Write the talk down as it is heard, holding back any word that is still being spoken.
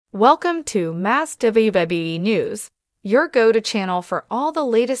Welcome to Mass WWE News, your go-to channel for all the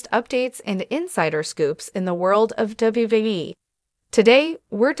latest updates and insider scoops in the world of WWE. Today,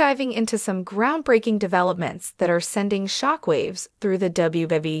 we're diving into some groundbreaking developments that are sending shockwaves through the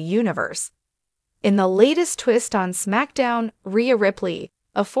WWE universe. In the latest twist on SmackDown, Rhea Ripley,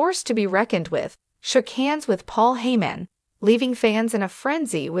 a force to be reckoned with, shook hands with Paul Heyman, leaving fans in a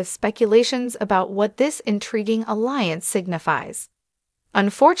frenzy with speculations about what this intriguing alliance signifies.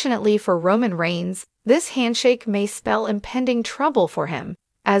 Unfortunately for Roman Reigns, this handshake may spell impending trouble for him,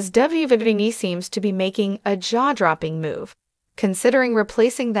 as WWE seems to be making a jaw-dropping move, considering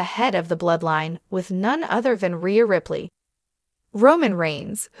replacing the head of the Bloodline with none other than Rhea Ripley. Roman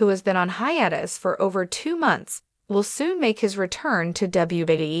Reigns, who has been on hiatus for over 2 months, will soon make his return to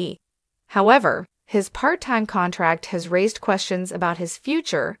WWE. However, his part-time contract has raised questions about his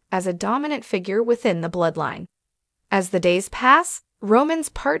future as a dominant figure within the Bloodline. As the days pass, Roman's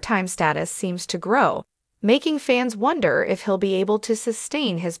part-time status seems to grow, making fans wonder if he'll be able to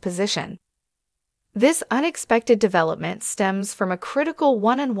sustain his position. This unexpected development stems from a critical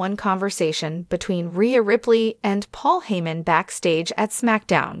one-on-one conversation between Rhea Ripley and Paul Heyman backstage at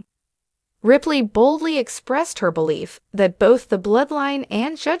SmackDown. Ripley boldly expressed her belief that both the Bloodline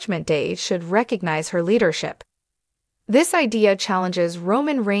and Judgment Day should recognize her leadership. This idea challenges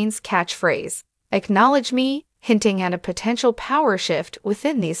Roman Reigns' catchphrase, "Acknowledge me," hinting at a potential power shift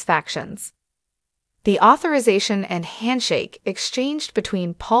within these factions. The authorization and handshake exchanged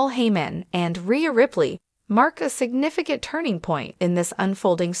between Paul Heyman and Rhea Ripley mark a significant turning point in this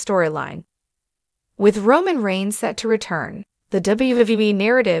unfolding storyline. With Roman Reigns set to return, the WWE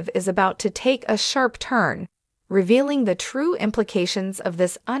narrative is about to take a sharp turn, revealing the true implications of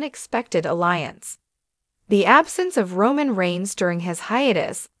this unexpected alliance. The absence of Roman Reigns during his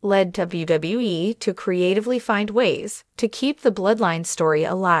hiatus led WWE to creatively find ways to keep the Bloodline story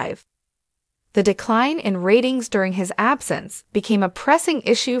alive. The decline in ratings during his absence became a pressing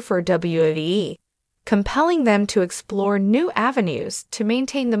issue for WWE, compelling them to explore new avenues to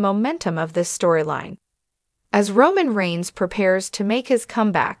maintain the momentum of this storyline. As Roman Reigns prepares to make his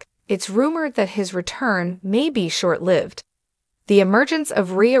comeback, it's rumored that his return may be short-lived. The emergence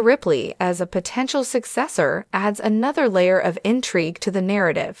of Rhea Ripley as a potential successor adds another layer of intrigue to the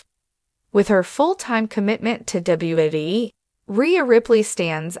narrative. With her full-time commitment to WWE, Rhea Ripley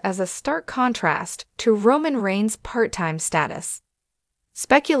stands as a stark contrast to Roman Reigns' part-time status.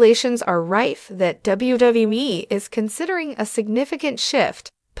 Speculations are rife that WWE is considering a significant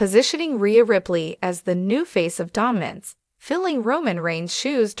shift, positioning Rhea Ripley as the new face of dominance, filling Roman Reigns'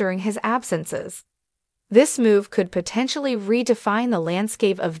 shoes during his absences. This move could potentially redefine the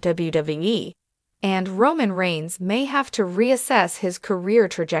landscape of WWE, and Roman Reigns may have to reassess his career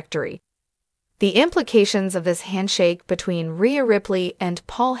trajectory. The implications of this handshake between Rhea Ripley and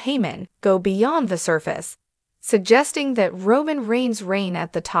Paul Heyman go beyond the surface, suggesting that Roman Reigns' reign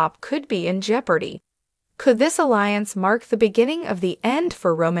at the top could be in jeopardy. Could this alliance mark the beginning of the end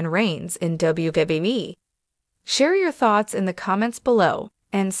for Roman Reigns in WWE? Share your thoughts in the comments below,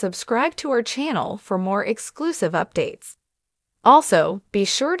 and subscribe to our channel for more exclusive updates. Also, be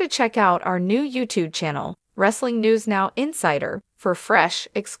sure to check out our new YouTube channel, Wrestling News Now Insider, for fresh,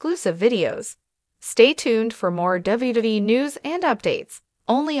 exclusive videos. Stay tuned for more WWE news and updates,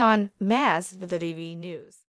 only on Mass WWE News.